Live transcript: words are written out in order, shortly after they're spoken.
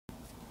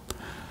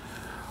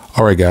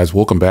All right, guys,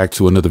 welcome back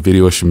to another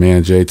video. It's your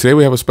man Jay. Today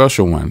we have a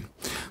special one.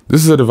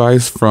 This is a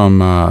device from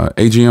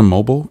AGM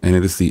Mobile, and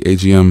it is the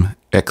AGM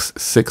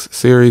X6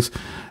 series.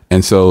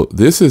 And so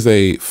this is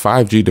a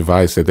 5G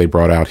device that they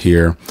brought out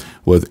here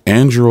with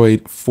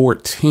Android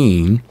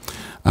 14,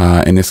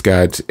 and it's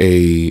got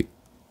a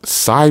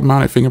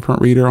side-mounted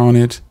fingerprint reader on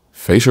it,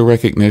 facial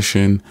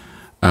recognition.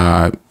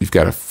 You've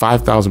got a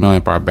 5,000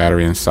 milliamp hour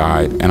battery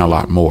inside, and a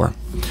lot more.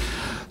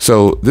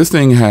 So this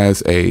thing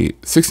has a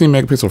 16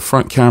 megapixel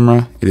front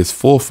camera. It is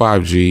full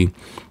 5G.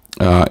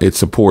 It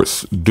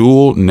supports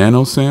dual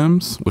nano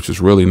SIMs, which is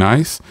really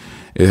nice.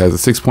 It has a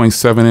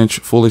 6.7 inch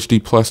full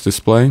HD plus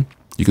display.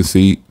 You can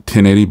see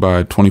 1080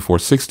 by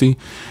 2460.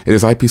 It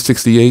is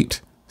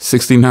IP68,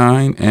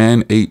 69,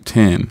 and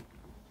 810.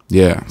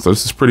 Yeah, so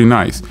this is pretty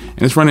nice.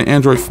 And it's running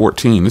Android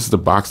 14. This is the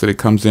box that it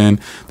comes in.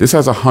 This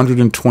has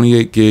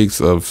 128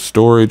 gigs of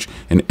storage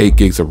and 8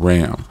 gigs of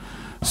RAM.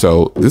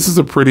 So this is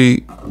a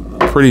pretty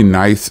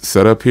nice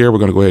setup here. We're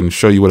going to go ahead and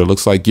show you what it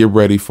looks like. Get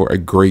ready for a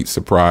great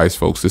surprise,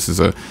 folks. This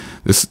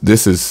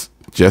is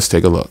just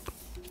take a look.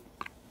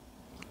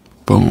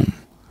 Boom.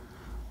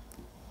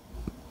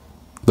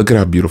 Look at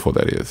how beautiful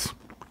that is.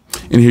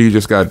 In here, you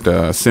just got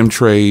a SIM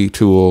tray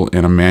tool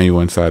and a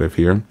manual inside of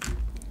here.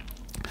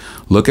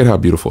 Look at how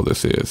beautiful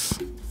this is.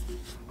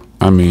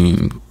 I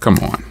mean, come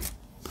on.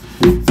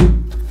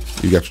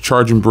 You got your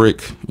charging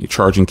brick, your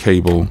charging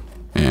cable,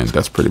 and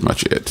that's pretty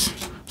much it.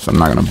 So I'm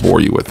not going to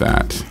bore you with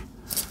that.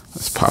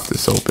 Let's pop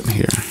this open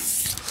here.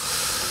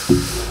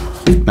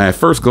 Now, at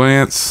first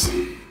glance,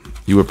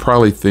 you would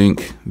probably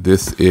think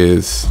this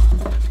is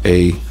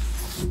a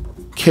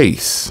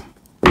case,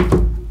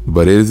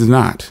 but it is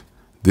not.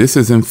 This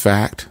is, in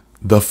fact,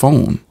 the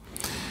phone.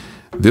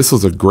 This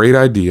was a great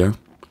idea,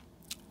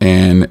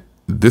 and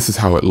this is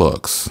how it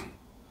looks.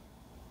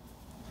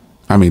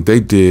 I mean, they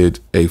did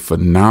a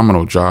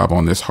phenomenal job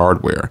on this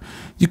hardware.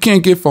 You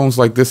can't get phones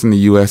like this in the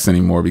US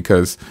anymore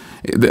because,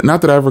 not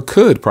that I ever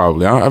could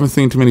probably. I haven't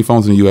seen too many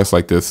phones in the US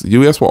like this. The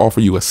US will offer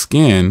you a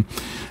skin,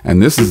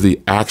 and this is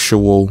the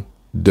actual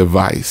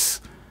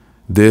device.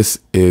 This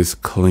is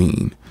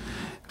clean.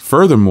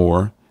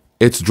 Furthermore,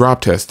 it's drop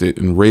tested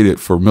and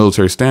rated for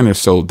military standards,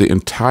 so the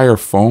entire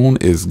phone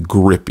is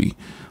grippy.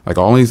 Like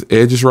all these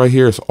edges right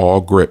here is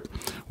all grip.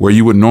 Where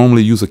you would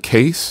normally use a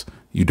case,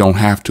 you don't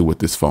have to with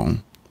this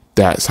phone.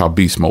 That's how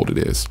beast mode it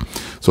is.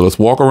 So let's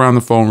walk around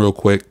the phone real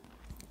quick,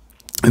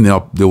 and then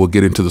we'll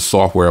get into the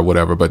software or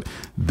whatever. But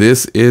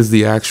this is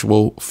the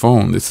actual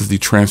phone. This is the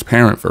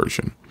transparent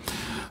version.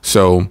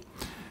 So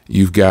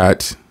you've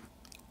got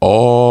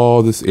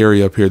all this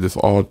area up here that's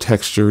all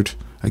textured.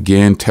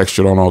 Again,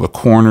 textured on all the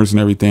corners and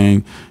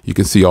everything. You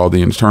can see all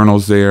the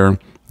internals there.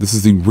 This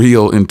is the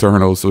real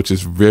internals, which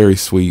is very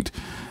sweet.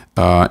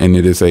 And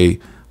it is a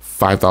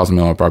 5,000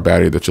 milliamp hour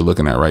battery that you're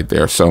looking at right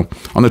there. So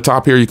on the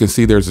top here, you can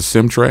see there's a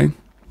SIM tray.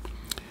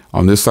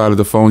 On this side of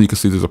the phone, you can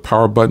see there's a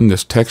power button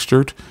that's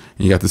textured.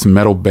 And you got this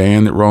metal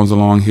band that runs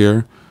along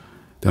here.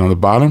 Then on the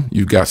bottom,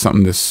 you've got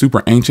something that's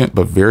super ancient,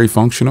 but very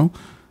functional.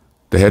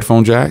 The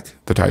headphone jack,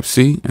 the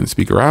Type-C, and the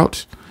speaker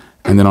out.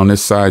 And then on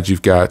this side,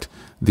 you've got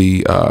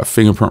the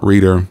fingerprint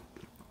reader.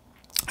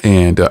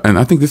 And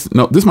I think this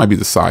might be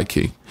the side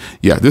key.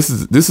 Yeah, this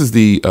is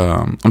the,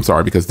 I'm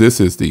sorry, because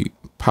this is the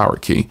power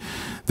key.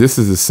 This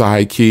is the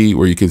side key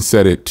where you can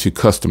set it to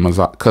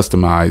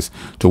customize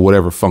to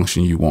whatever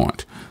function you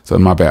want. So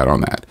my bad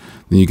on that.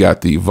 Then you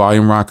got the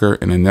volume rocker,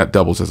 and then that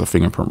doubles as a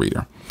fingerprint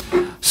reader.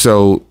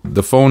 So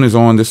the phone is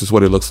on. This is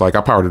what it looks like.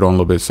 I powered it on a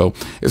little bit. So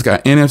it's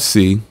got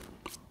NFC.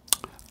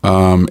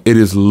 It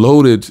is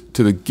loaded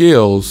to the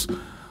gills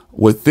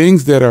with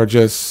things that are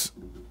just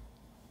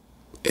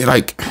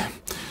like,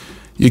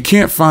 you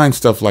can't find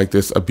stuff like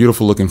this, a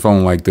beautiful looking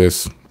phone like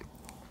this,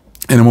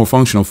 and a more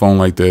functional phone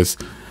like this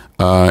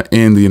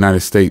in the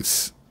United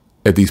States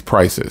at these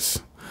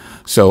prices.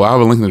 So I'll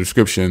have a link in the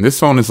description. This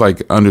phone is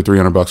like under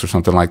 300 bucks or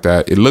something like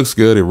that. It looks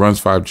good. It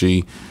runs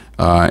 5G,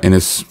 and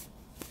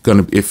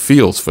it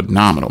feels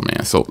phenomenal,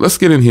 man. So let's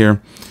get in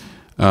here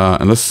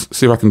and let's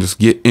see if I can just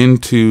get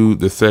into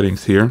the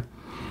settings here.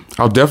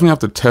 I'll definitely have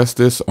to test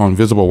this on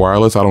visible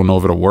wireless. I don't know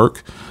if it'll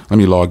work. Let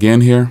me log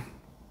in here.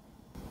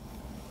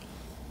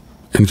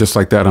 And just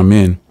like that, I'm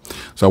in.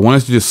 So I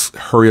wanted to just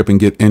hurry up and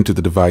get into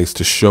the device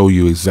to show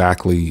you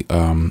exactly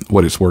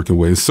what it's working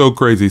with. It's so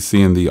crazy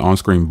seeing the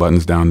on-screen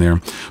buttons down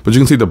there. But you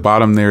can see the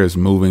bottom there is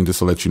moving just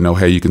to let you know,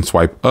 hey, you can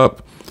swipe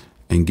up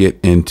and get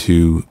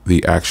into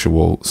the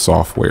actual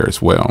software as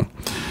well.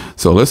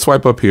 So let's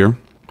swipe up here.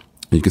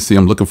 You can see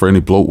I'm looking for any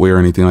bloatware or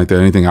anything like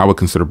that, anything I would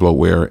consider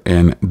bloatware,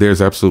 and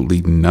there's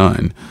absolutely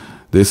none.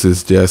 This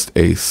is just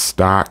a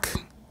stock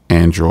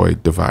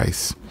Android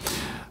device.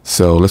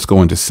 So let's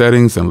go into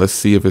settings and let's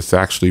see if it's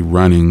actually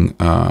running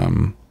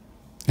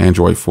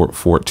Android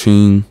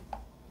 14.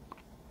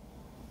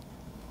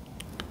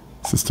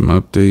 System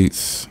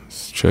updates,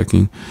 it's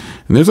checking.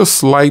 And there's a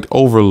slight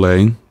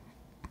overlay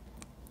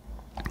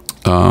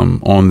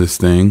on this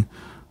thing,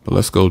 but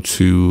let's go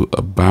to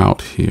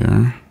about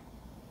here.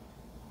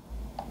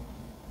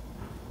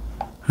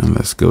 And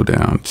let's go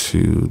down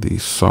to the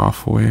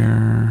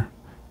software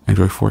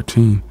Android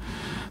 14.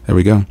 There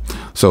we go.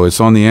 So it's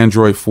on the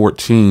Android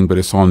 14, but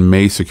it's on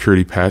May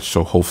security patch.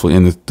 So hopefully,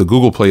 and the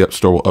Google Play App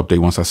Store will update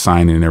once I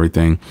sign in and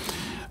everything.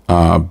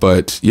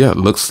 But yeah, it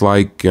looks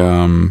like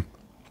it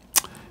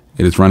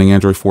is running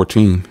Android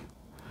 14.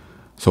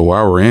 So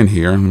while we're in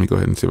here, let me go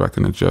ahead and see if I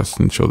can adjust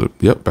and show the,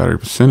 yep, battery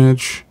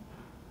percentage.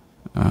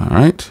 All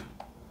right.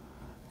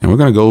 And we're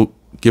going to go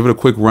give it a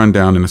quick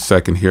rundown in a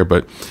second here,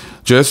 but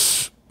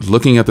just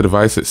looking at the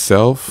device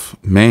itself,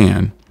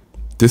 man,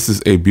 this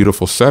is a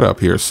beautiful setup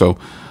here. So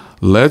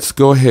let's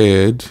go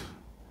ahead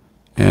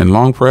and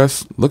long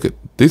press. Look at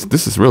this.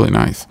 This is really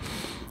nice.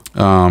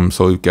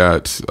 So we've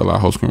got allow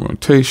whole screen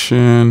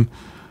rotation.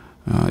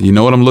 You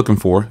know what I'm looking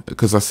for,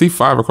 because I see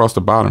 5 across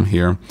the bottom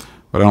here,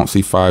 but I don't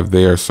see 5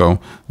 there.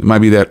 So it might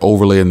be that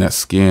overlay in that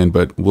skin,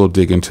 but we'll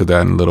dig into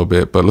that in a little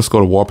bit. But let's go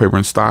to wallpaper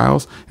and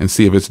styles and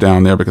see if it's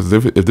down there, because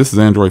if this is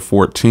Android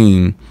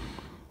 14,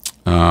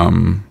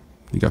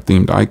 you got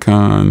themed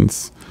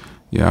icons.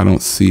 Yeah, I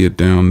don't see it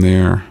down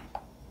there.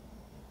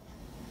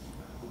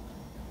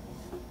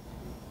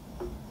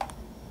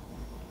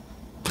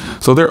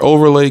 So their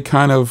overlay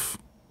kind of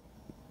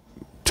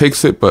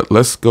takes it, but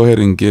let's go ahead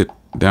and get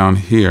down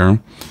here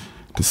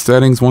to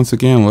settings once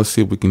again. Let's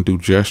see if we can do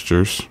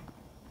gestures.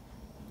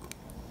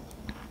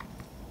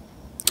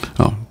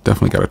 Oh,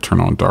 definitely got to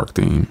turn on dark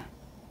theme.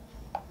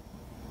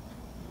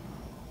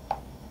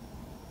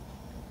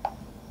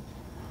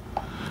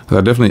 I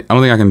don't think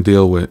I can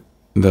deal with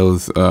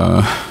those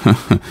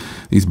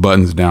these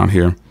buttons down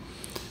here.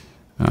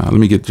 Let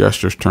me get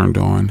gestures turned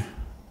on.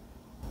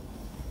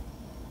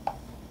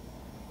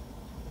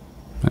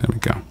 There we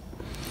go.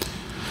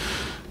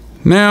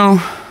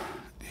 Now,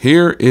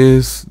 here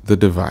is the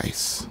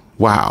device.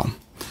 Wow.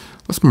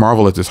 Let's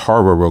marvel at this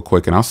hardware real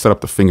quick, and I'll set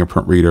up the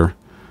fingerprint reader.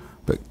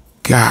 But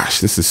gosh,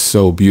 this is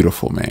so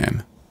beautiful,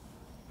 man.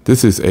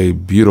 This is a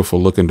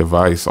beautiful looking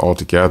device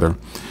altogether.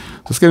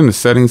 Let's get into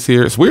settings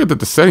here. It's weird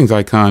that the settings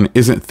icon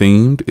isn't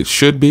themed. It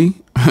should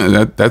be.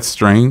 That's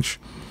strange.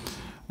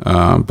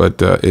 But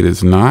it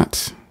is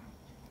not.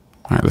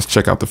 All right, let's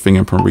check out the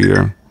fingerprint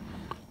reader.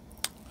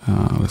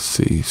 Let's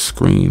see,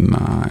 screen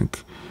lock,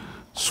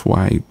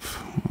 swipe.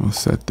 We'll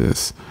set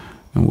this,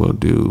 and we'll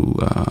do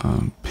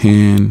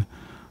pin.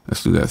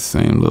 Let's do that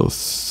same little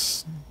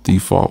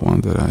default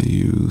one that I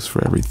use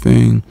for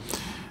everything.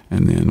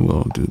 And then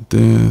we'll do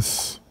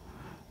this.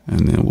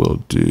 And then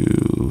we'll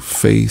do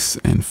face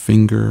and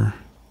finger.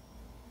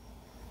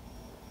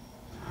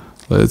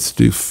 Let's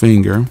do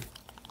finger.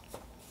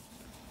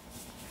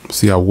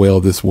 See how well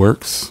this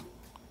works.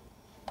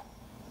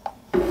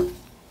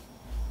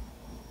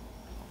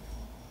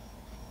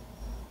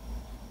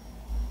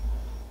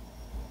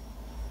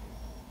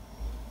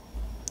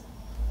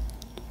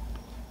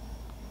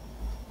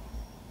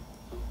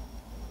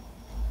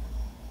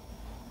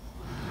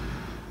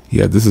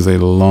 Yeah, this is a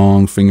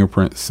long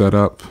fingerprint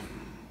setup.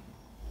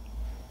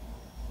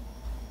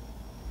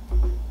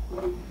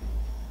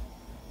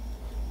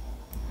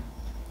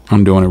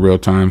 I'm doing it real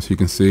time so you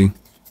can see.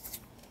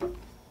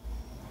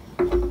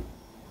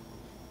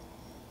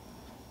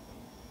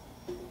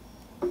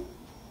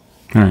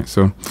 All right,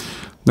 so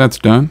that's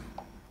done.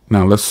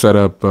 Now let's set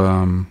up,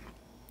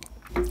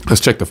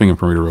 let's check the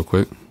fingerprint reader real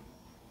quick.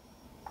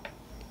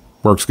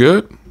 Works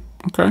good.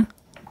 Okay.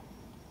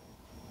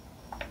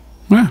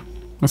 Yeah,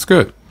 that's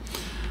good.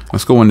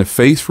 Let's go into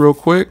face real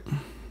quick.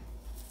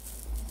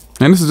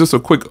 And this is just a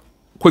quick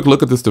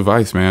look at this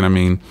device, man. I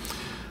mean,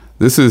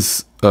 this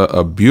is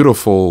a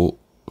beautiful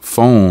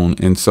phone,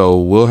 and so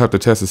we'll have to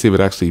test to see if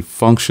it actually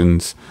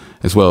functions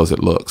as well as it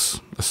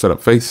looks. Let's set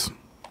up face.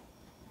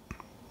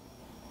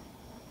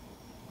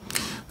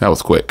 That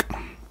was quick.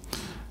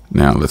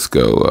 Now let's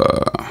go,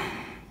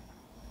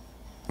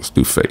 let's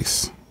do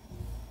face.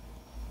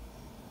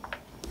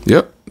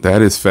 Yep,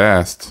 that is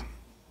fast.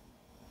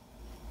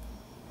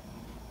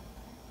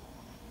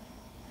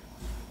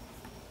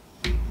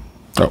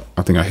 Oh,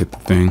 I think I hit the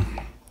thing.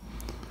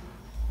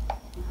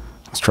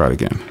 Let's try it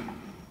again.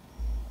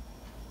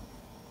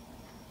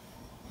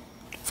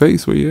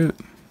 Face, where you at?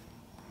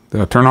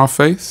 Did I turn off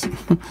face?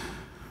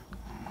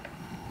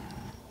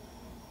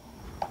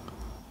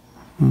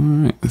 All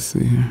right, let's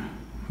see here.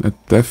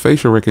 That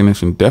facial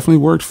recognition definitely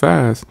worked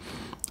fast.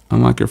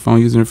 Unlike your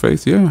phone using your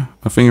face. Yeah,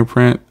 a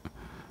fingerprint,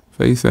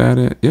 face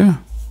added. Yeah.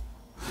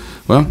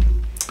 Well,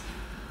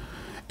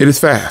 it is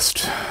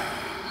fast.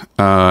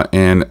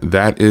 And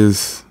that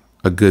is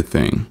a good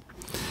thing.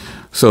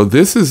 So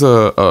this is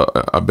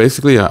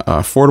basically a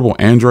affordable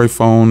Android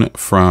phone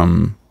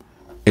from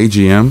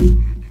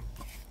AGM.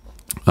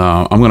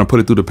 I'm going to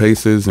put it through the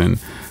paces and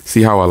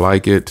see how I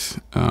like it.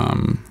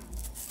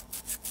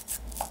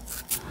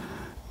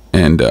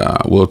 And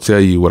we'll tell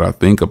you what I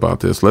think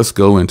about this. Let's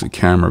go into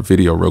camera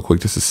video real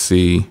quick just to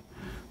see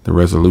the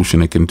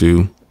resolution it can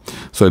do.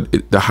 So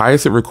the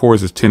highest it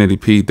records is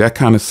 1080p. That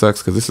kind of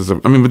sucks because this is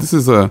this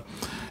is an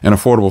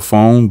affordable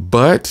phone,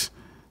 but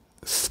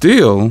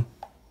still,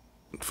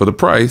 for the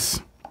price,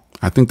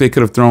 I think they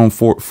could have thrown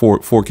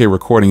 4K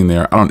recording in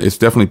there. It's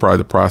definitely probably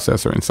the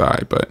processor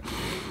inside,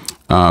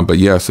 but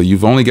yeah. So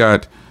you've only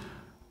got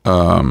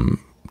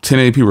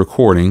 1080p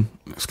recording.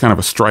 It's kind of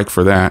a strike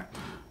for that.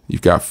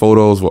 You've got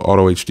photos with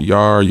auto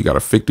HDR. You got a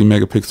 50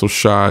 megapixel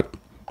shot,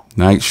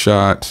 night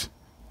shot,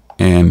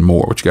 and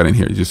more. What you got in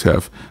here? You just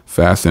have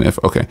fast and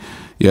okay.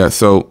 Yeah,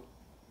 so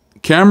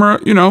camera,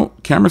 you know,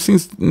 camera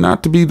seems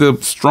not to be the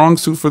strong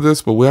suit for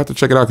this, but we'll have to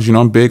check it out because, you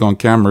know, I'm big on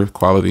camera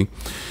quality.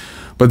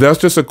 But that's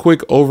just a quick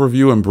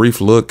overview and brief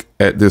look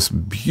at this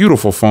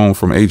beautiful phone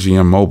from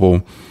AGM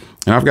Mobile.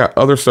 And I've got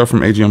other stuff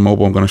from AGM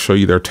Mobile. I'm going to show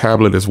you their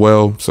tablet as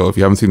well. So if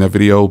you haven't seen that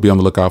video, be on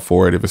the lookout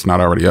for it if it's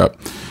not already up.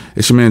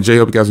 It's your man Jay.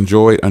 Hope you guys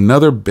enjoyed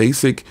another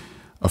basic,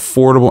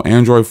 affordable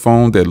Android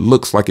phone that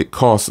looks like it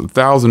costs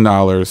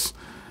 $1,000,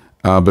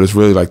 but it's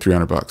really like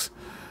 300 bucks.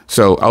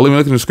 So I'll leave a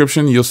link in the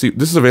description. You'll see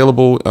this is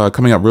available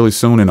coming up really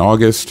soon in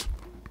August.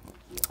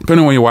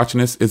 Depending on when you're watching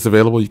this, it's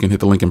available. You can hit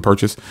the link and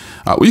purchase.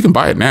 Well, you can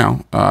buy it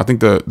now. I think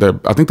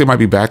they might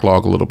be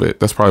backlogged a little bit.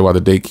 That's probably why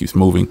the date keeps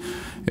moving.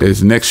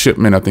 Is next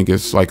shipment, I think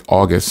it's like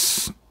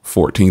August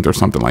 14th or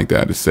something like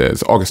that. It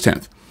says August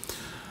 10th.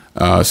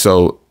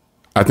 So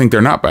I think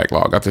they're not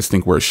backlogged. I just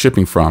think where it's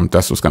shipping from,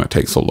 that's what's going to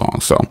take so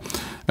long. So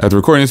after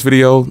recording this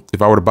video,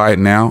 if I were to buy it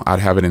now, I'd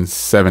have it in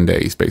 7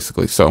 days,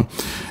 basically. So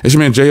it's your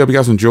man Jay. Hope you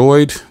guys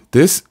enjoyed.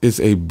 This is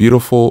a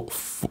beautiful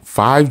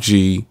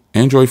 5G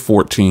Android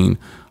 14,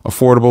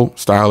 affordable,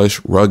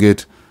 stylish,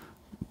 rugged.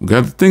 We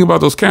got to think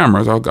about those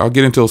cameras. I'll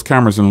get into those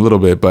cameras in a little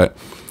bit, but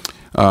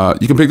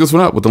you can pick this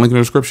one up with the link in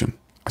the description.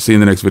 I'll see you in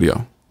the next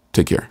video.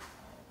 Take care.